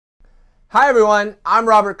Hi everyone, I'm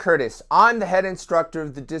Robert Curtis. I'm the head instructor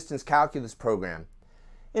of the Distance Calculus program.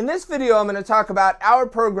 In this video, I'm going to talk about our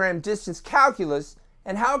program, Distance Calculus,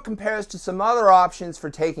 and how it compares to some other options for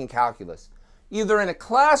taking calculus, either in a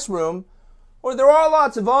classroom or there are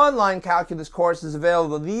lots of online calculus courses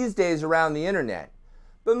available these days around the internet.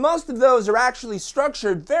 But most of those are actually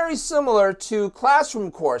structured very similar to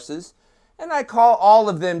classroom courses, and I call all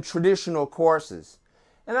of them traditional courses.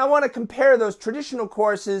 And I want to compare those traditional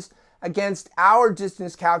courses against our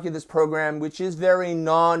distance calculus program, which is very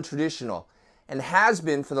non-traditional and has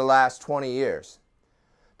been for the last 20 years.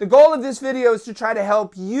 The goal of this video is to try to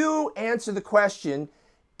help you answer the question,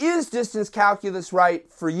 is distance calculus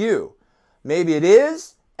right for you? Maybe it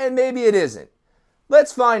is, and maybe it isn't.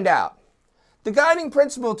 Let's find out. The guiding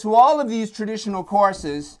principle to all of these traditional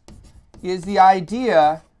courses is the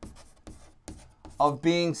idea of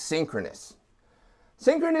being synchronous.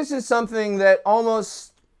 Synchronous is something that almost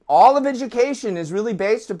all of education is really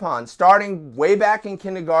based upon, starting way back in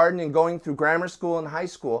kindergarten and going through grammar school and high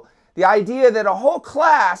school. The idea that a whole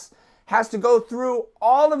class has to go through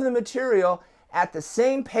all of the material at the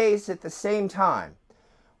same pace at the same time.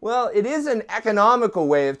 Well, it is an economical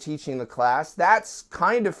way of teaching the class. That's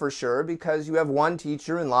kind of for sure, because you have one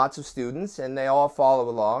teacher and lots of students and they all follow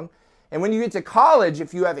along. And when you get to college,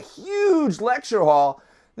 if you have a huge lecture hall,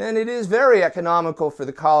 then it is very economical for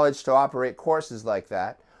the college to operate courses like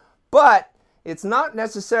that. But it's not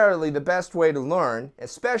necessarily the best way to learn,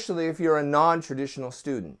 especially if you're a non-traditional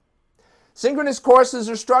student. Synchronous courses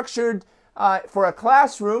are structured for a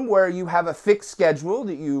classroom where you have a fixed schedule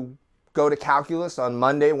that you go to calculus on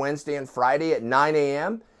Monday, Wednesday, and Friday at 9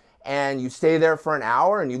 a.m. and you stay there for an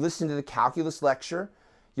hour and you listen to the calculus lecture.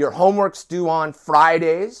 Your homework's due on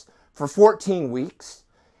Fridays for 14 weeks,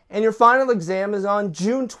 and your final exam is on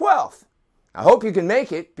June 12th. I hope you can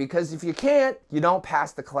make it, because if you can't, you don't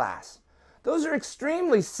pass the class. Those are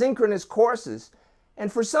extremely synchronous courses,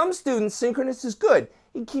 and for some students, synchronous is good.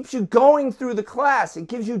 It keeps you going through the class. It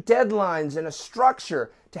gives you deadlines and a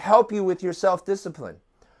structure to help you with your self-discipline.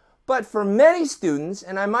 But for many students,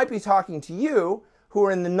 and I might be talking to you who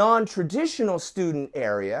are in the non-traditional student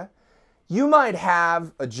area, you might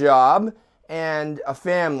have a job and a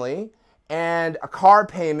family and a car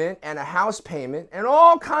payment and a house payment and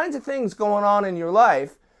all kinds of things going on in your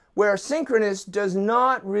life where synchronous does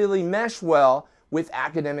not really mesh well with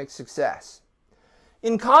academic success.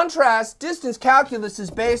 In contrast, distance calculus is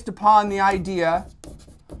based upon the idea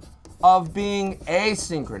of being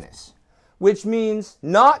asynchronous, which means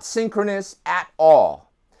not synchronous at all.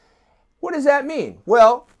 What does that mean?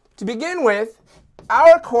 Well, to begin with,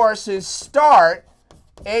 our courses start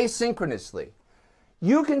asynchronously.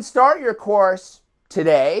 You can start your course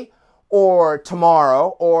today, or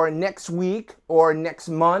tomorrow, or next week, or next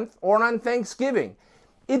month, or on Thanksgiving.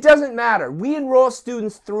 It doesn't matter. We enroll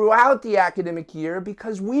students throughout the academic year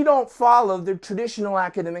because we don't follow the traditional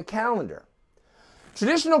academic calendar.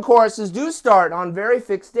 Traditional courses do start on very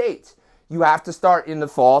fixed dates. You have to start in the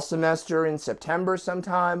fall semester in September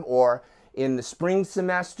sometime, or in the spring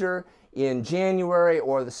semester in January,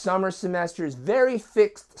 or the summer semesters, very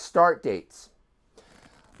fixed start dates.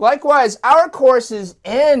 Likewise, our courses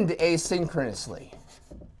end asynchronously.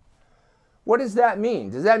 What does that mean?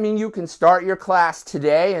 Does that mean you can start your class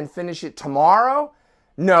today and finish it tomorrow?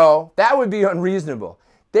 No, that would be unreasonable.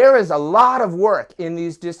 There is a lot of work in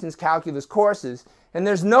these distance calculus courses, and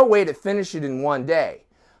there's no way to finish it in one day.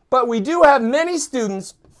 But we do have many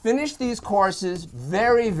students finish these courses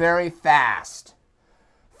very, very fast.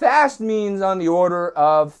 Fast means on the order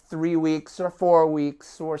of 3 weeks, or 4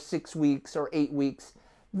 weeks, or 6 weeks, or 8 weeks.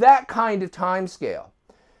 That kind of time scale.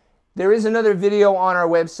 There is another video on our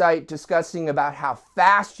website discussing about how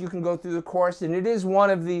fast you can go through the course, and it is one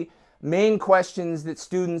of the main questions that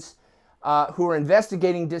students who are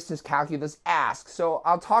investigating distance calculus ask. So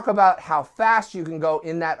I'll talk about how fast you can go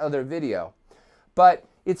in that other video. But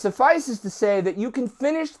it suffices to say that you can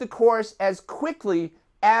finish the course as quickly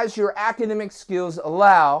as your academic skills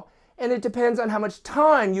allow, and it depends on how much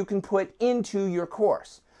time you can put into your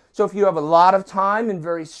course. So if you have a lot of time and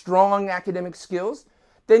very strong academic skills,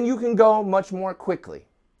 then you can go much more quickly.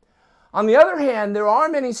 On the other hand, there are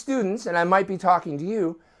many students, and I might be talking to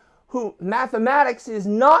you, who mathematics is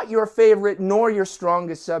not your favorite nor your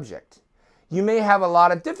strongest subject. You may have a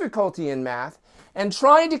lot of difficulty in math, and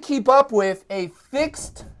trying to keep up with a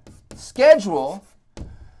fixed schedule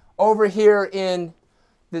over here in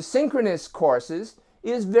the synchronous courses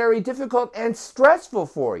is very difficult and stressful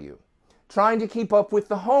for you. Trying to keep up with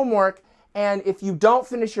the homework And if you don't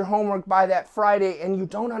finish your homework by that Friday and you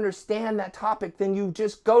don't understand that topic, then you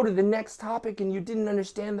just go to the next topic and you didn't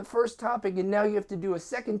understand the first topic, and now you have to do a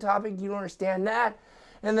second topic, you don't understand that,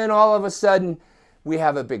 and then all of a sudden we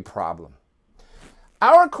have a big problem.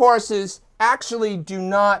 Our courses actually do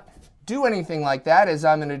not do anything like that, as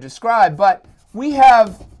I'm going to describe, but we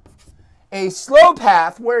have a slow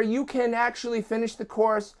path where you can actually finish the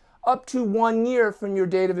course up to 1 year from your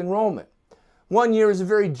date of enrollment. 1 year is a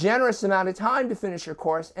very generous amount of time to finish your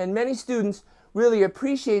course, and many students really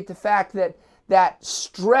appreciate the fact that that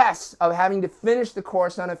stress of having to finish the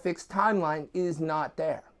course on a fixed timeline is not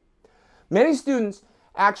there. Many students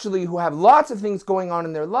actually who have lots of things going on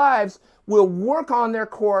in their lives will work on their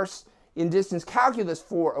course in distance calculus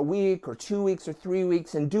for a week or 2 weeks or 3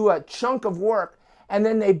 weeks and do a chunk of work, and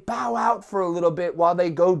then they bow out for a little bit while they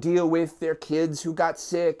go deal with their kids who got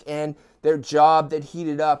sick and their job that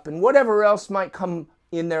heated up and whatever else might come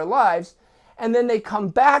in their lives, and then they come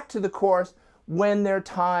back to the course when their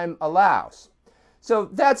time allows. So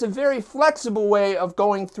that's a very flexible way of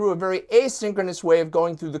going through, a very asynchronous way of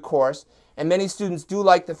going through the course, and many students do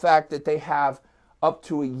like the fact that they have up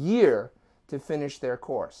to a year to finish their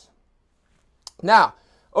course. Now,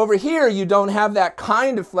 over here you don't have that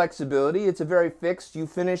kind of flexibility. It's a very fixed, you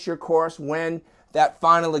finish your course when that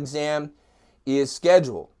final exam is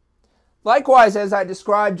scheduled. Likewise, as I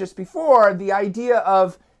described just before, the idea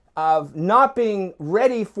of not being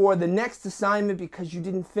ready for the next assignment because you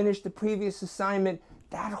didn't finish the previous assignment,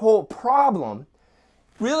 that whole problem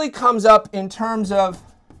really comes up in terms of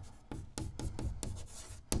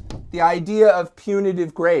the idea of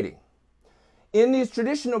punitive grading. In these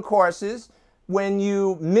traditional courses, when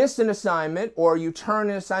you miss an assignment or you turn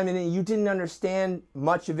an assignment in and you didn't understand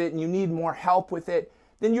much of it and you need more help with it,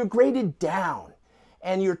 then you're graded down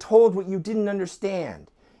and you're told what you didn't understand.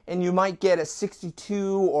 And you might get a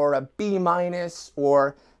 62 or a B-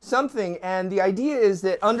 or something. And the idea is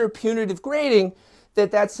that under punitive grading,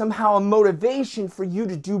 that's somehow a motivation for you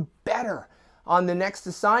to do better on the next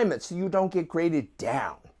assignment so you don't get graded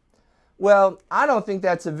down. Well, I don't think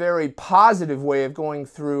that's a very positive way of going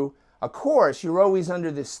through a course. You're always under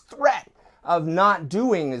this threat of not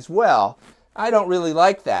doing as well. I don't really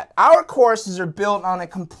like that. Our courses are built on a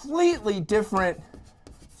completely different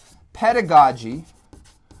pedagogy,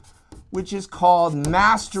 which is called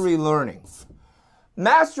mastery learning.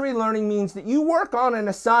 Mastery learning means that you work on an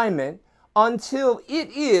assignment until it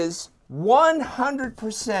is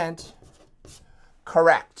 100%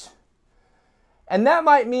 correct. And that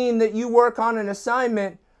might mean that you work on an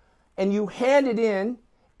assignment and you hand it in,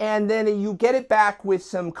 and then you get it back with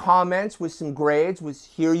some comments, with some grades, with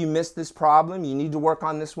here you missed this problem, you need to work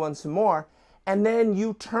on this one some more, and then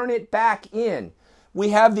you turn it back in. We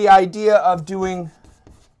have the idea of doing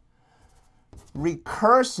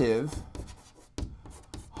recursive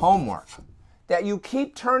homework, that you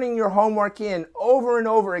keep turning your homework in over and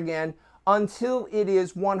over again until it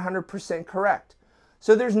is 100% correct.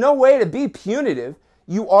 So there's no way to be punitive.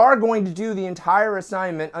 You are going to do the entire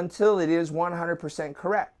assignment until it is 100%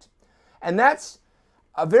 correct. And that's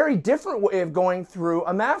a very different way of going through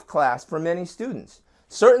a math class for many students.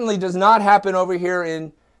 Certainly does not happen over here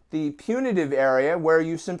in the punitive area where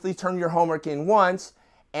you simply turn your homework in once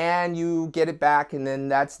and you get it back and then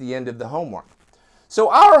that's the end of the homework. So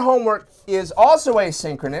our homework is also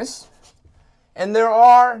asynchronous and there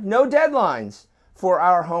are no deadlines for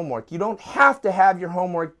our homework. You don't have to have your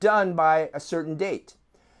homework done by a certain date.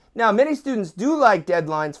 Now, many students do like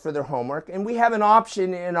deadlines for their homework, and we have an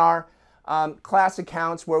option in our class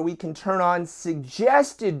accounts where we can turn on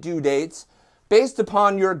suggested due dates based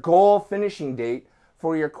upon your goal finishing date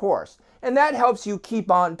for your course. And that helps you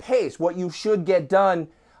keep on pace, what you should get done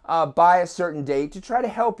by a certain date to try to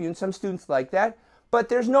help you, and some students like that. But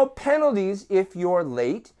there's no penalties if you're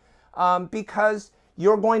late because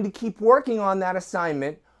you're going to keep working on that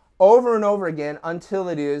assignment over and over again until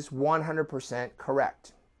it is 100%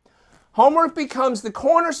 correct. Homework becomes the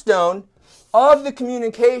cornerstone of the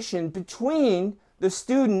communication between the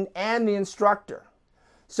student and the instructor.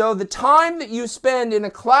 So the time that you spend in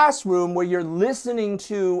a classroom where you're listening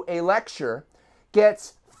to a lecture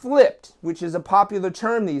gets flipped, which is a popular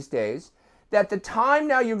term these days, that the time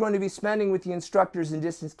now you're going to be spending with the instructors in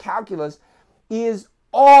distance calculus is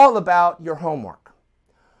all about your homework.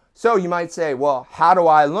 So you might say, well, how do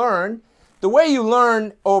I learn? The way you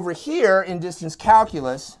learn over here in distance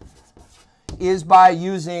calculus is by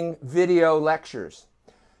using video lectures.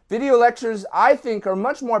 Video lectures, I think, are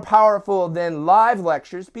much more powerful than live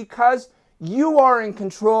lectures because you are in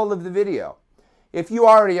control of the video. If you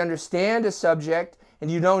already understand a subject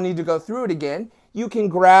and you don't need to go through it again, you can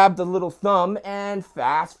grab the little thumb and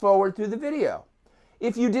fast forward through the video.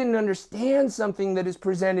 If you didn't understand something that is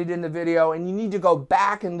presented in the video and you need to go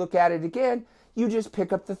back and look at it again, you just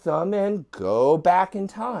pick up the thumb and go back in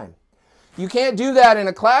time. You can't do that in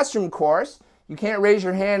a classroom course. You can't raise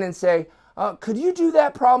your hand and say, could you do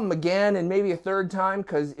that problem again and maybe a third time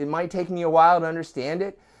because it might take me a while to understand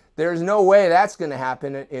it? There's no way that's going to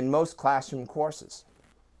happen in most classroom courses.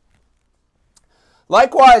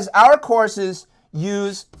 Likewise, our courses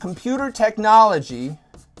use computer technology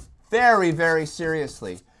very, very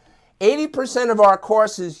seriously. 80% of our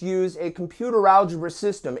courses use a computer algebra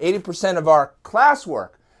system. 80% of our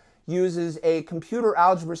classwork uses a computer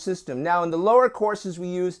algebra system. Now, in the lower courses, we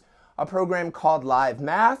use a program called Live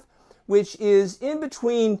Math, which is in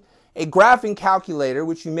between a graphing calculator,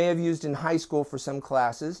 which you may have used in high school for some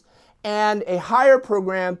classes, and a higher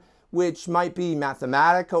program which might be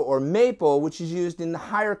Mathematica or Maple, which is used in the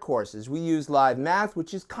higher courses. We use Live Math,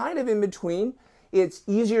 which is kind of in between. It's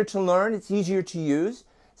easier to learn, it's easier to use.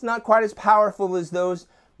 It's not quite as powerful as those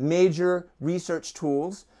major research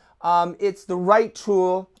tools. It's the right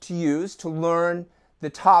tool to use to learn the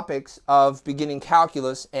topics of beginning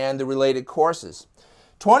calculus and the related courses.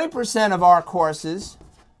 20% of our courses,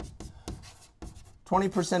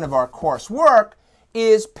 20% of our coursework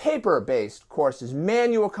is paper-based courses,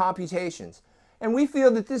 manual computations. And we feel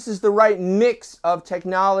that this is the right mix of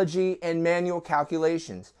technology and manual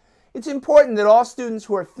calculations. It's important that all students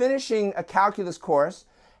who are finishing a calculus course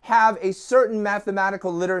have a certain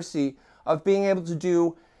mathematical literacy of being able to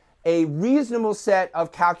do a reasonable set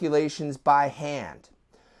of calculations by hand.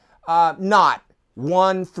 Not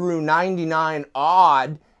 1 through 99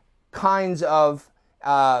 odd kinds of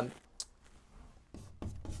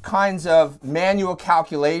manual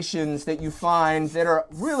calculations that you find that are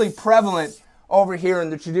really prevalent over here in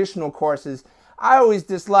the traditional courses. I always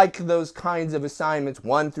dislike those kinds of assignments,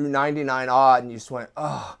 1 through 99 odd, and you just went,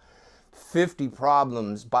 50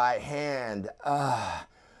 problems by hand.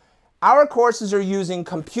 Our courses are using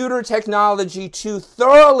computer technology to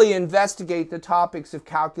thoroughly investigate the topics of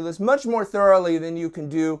calculus, much more thoroughly than you can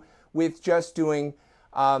do with just doing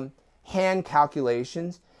hand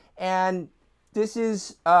calculations. And this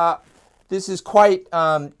is quite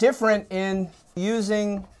different in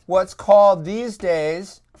using what's called these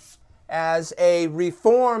days as a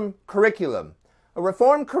reform curriculum. A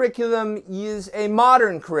reform curriculum is a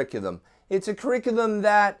modern curriculum. It's a curriculum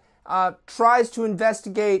that tries to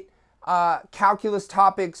investigate calculus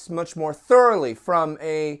topics much more thoroughly from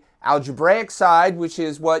a algebraic side, which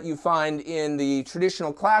is what you find in the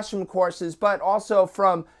traditional classroom courses, but also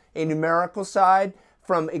from a numerical side,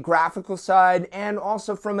 from a graphical side, and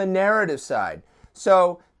also from a narrative side.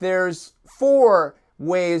 So there's 4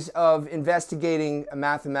 ways of investigating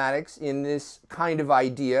mathematics in this kind of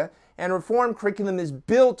idea, and reform curriculum is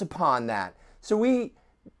built upon that. So we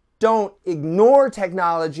don't ignore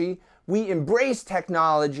technology, we embrace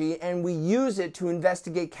technology, and we use it to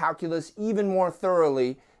investigate calculus even more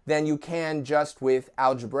thoroughly than you can just with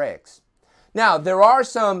algebraics. Now, there are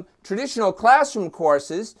some traditional classroom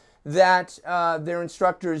courses that their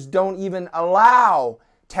instructors don't even allow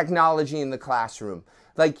technology in the classroom.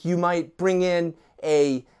 Like you might bring in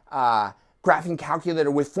a graphing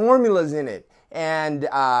calculator with formulas in it, and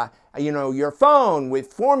your phone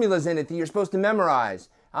with formulas in it that you're supposed to memorize.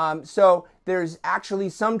 So there's actually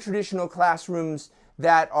some traditional classrooms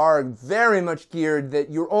that are very much geared that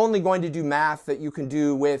you're only going to do math that you can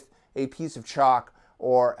do with a piece of chalk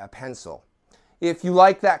or a pencil. If you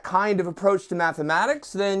like that kind of approach to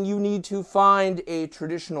mathematics, then you need to find a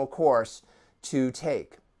traditional course to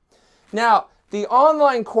take. Now, the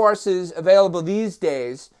online courses available these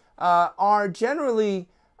days are generally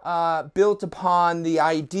built upon the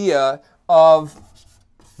idea of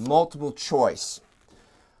multiple choice.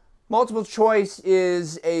 Multiple choice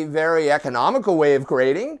is a very economical way of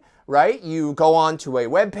grading, right? You go on to a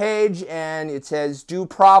web page and it says do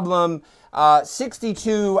problem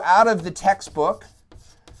 62 out of the textbook.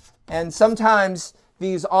 And sometimes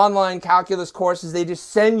these online calculus courses, they just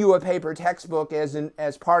send you a paper textbook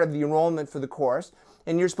as part of the enrollment for the course.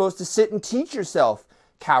 And you're supposed to sit and teach yourself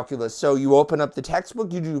calculus. So you open up the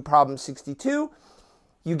textbook, you do problem 62,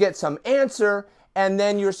 you get some answer, and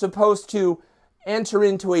then you're supposed to enter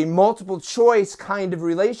into a multiple choice kind of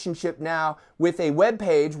relationship now with a web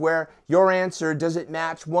page where your answer doesn't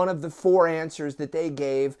match one of the 4 answers that they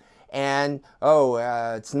gave, and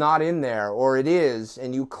it's not in there, or it is,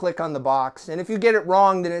 and you click on the box, and if you get it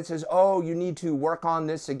wrong, then it says, you need to work on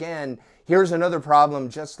this again. Here's another problem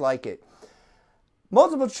just like it.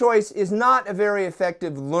 Multiple choice is not a very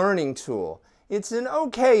effective learning tool. It's an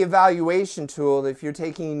okay evaluation tool if you're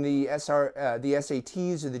taking the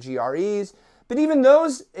SATs or the GREs, but even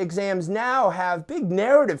those exams now have big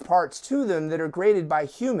narrative parts to them that are graded by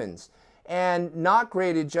humans and not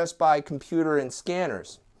graded just by computer and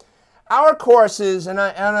scanners. Our courses, and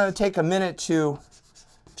I'm going to take a minute to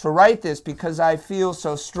write this because I feel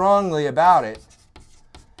so strongly about it,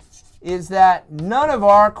 is that none of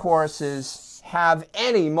our courses have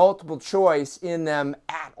any multiple choice in them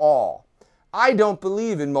at all. I don't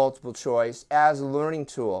believe in multiple choice as a learning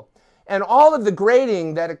tool. And all of the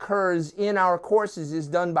grading that occurs in our courses is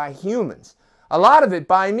done by humans. A lot of it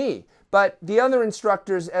by me, but the other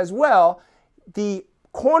instructors as well. The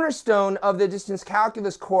cornerstone of the distance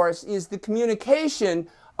calculus course is the communication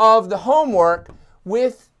of the homework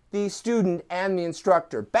with the student and the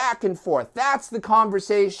instructor, back and forth. That's the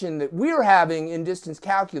conversation that we're having in distance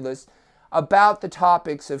calculus about the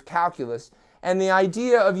topics of calculus, and the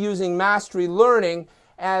idea of using mastery learning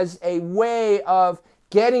as a way of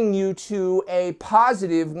getting you to a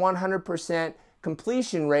positive 100%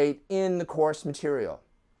 completion rate in the course material.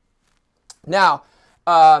 Now,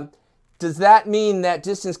 does that mean that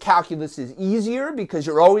distance calculus is easier because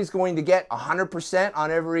you're always going to get 100%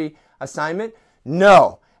 on every assignment?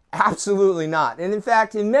 No, absolutely not. And in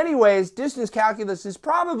fact, in many ways, distance calculus is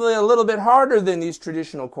probably a little bit harder than these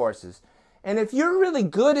traditional courses. And if you're really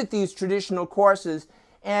good at these traditional courses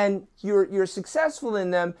and you're successful in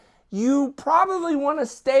them, you probably want to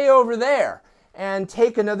stay over there and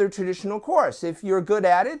take another traditional course. If you're good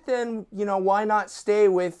at it, then why not stay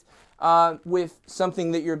with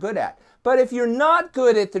something that you're good at? But if you're not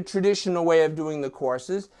good at the traditional way of doing the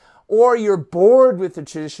courses, or you're bored with the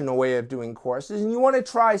traditional way of doing courses and you want to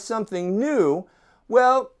try something new,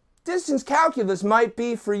 well, distance calculus might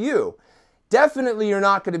be for you. Definitely you're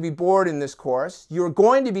not going to be bored in this course. You're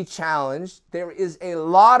going to be challenged. There is a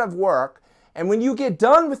lot of work. And when you get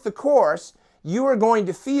done with the course, you are going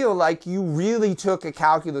to feel like you really took a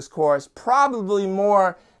calculus course, probably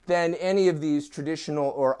more than any of these traditional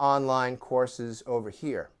or online courses over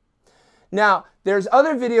here. Now, there's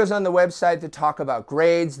other videos on the website that talk about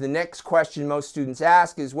grades. The next question most students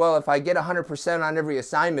ask is, well, if I get 100% on every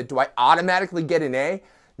assignment, do I automatically get an A?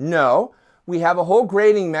 No. We have a whole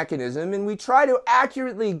grading mechanism, and we try to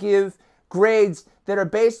accurately give grades that are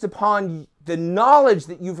based upon the knowledge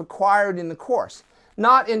that you've acquired in the course,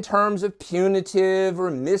 not in terms of punitive or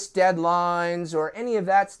missed deadlines or any of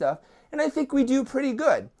that stuff. And I think we do pretty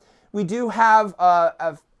good. We do have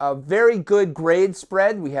a very good grade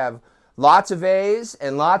spread. We have lots of A's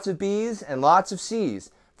and lots of B's and lots of C's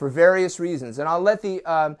for various reasons. And I'll let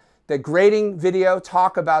the grading video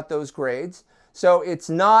talk about those grades. So it's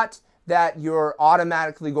not that you're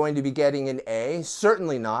automatically going to be getting an A,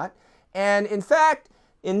 certainly not. And in fact,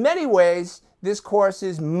 in many ways, this course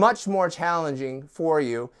is much more challenging for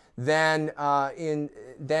you than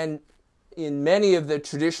in many of the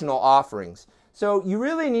traditional offerings. So you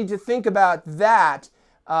really need to think about that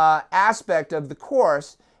aspect of the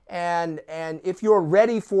course and if you're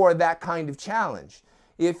ready for that kind of challenge.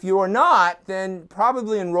 If you're not, then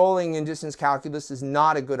probably enrolling in distance calculus is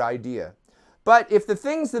not a good idea. But if the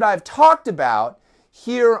things that I've talked about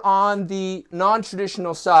here on the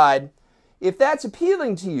non-traditional side, if that's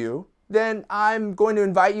appealing to you, then I'm going to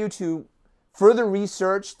invite you to further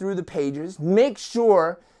research through the pages. Make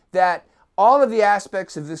sure that all of the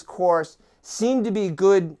aspects of this course seem to be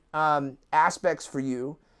good aspects for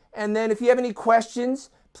you. And then if you have any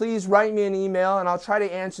questions, please write me an email and I'll try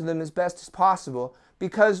to answer them as best as possible.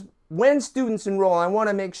 Because when students enroll, I want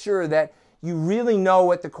to make sure that you really know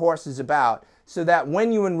what the course is about, so that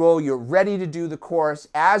when you enroll, you're ready to do the course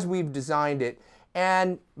as we've designed it.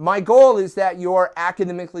 And my goal is that you're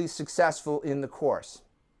academically successful in the course.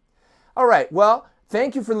 All right, well,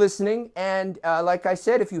 thank you for listening. And like I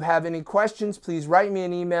said, if you have any questions, please write me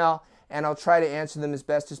an email and I'll try to answer them as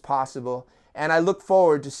best as possible. And I look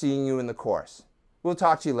forward to seeing you in the course. We'll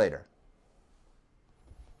talk to you later.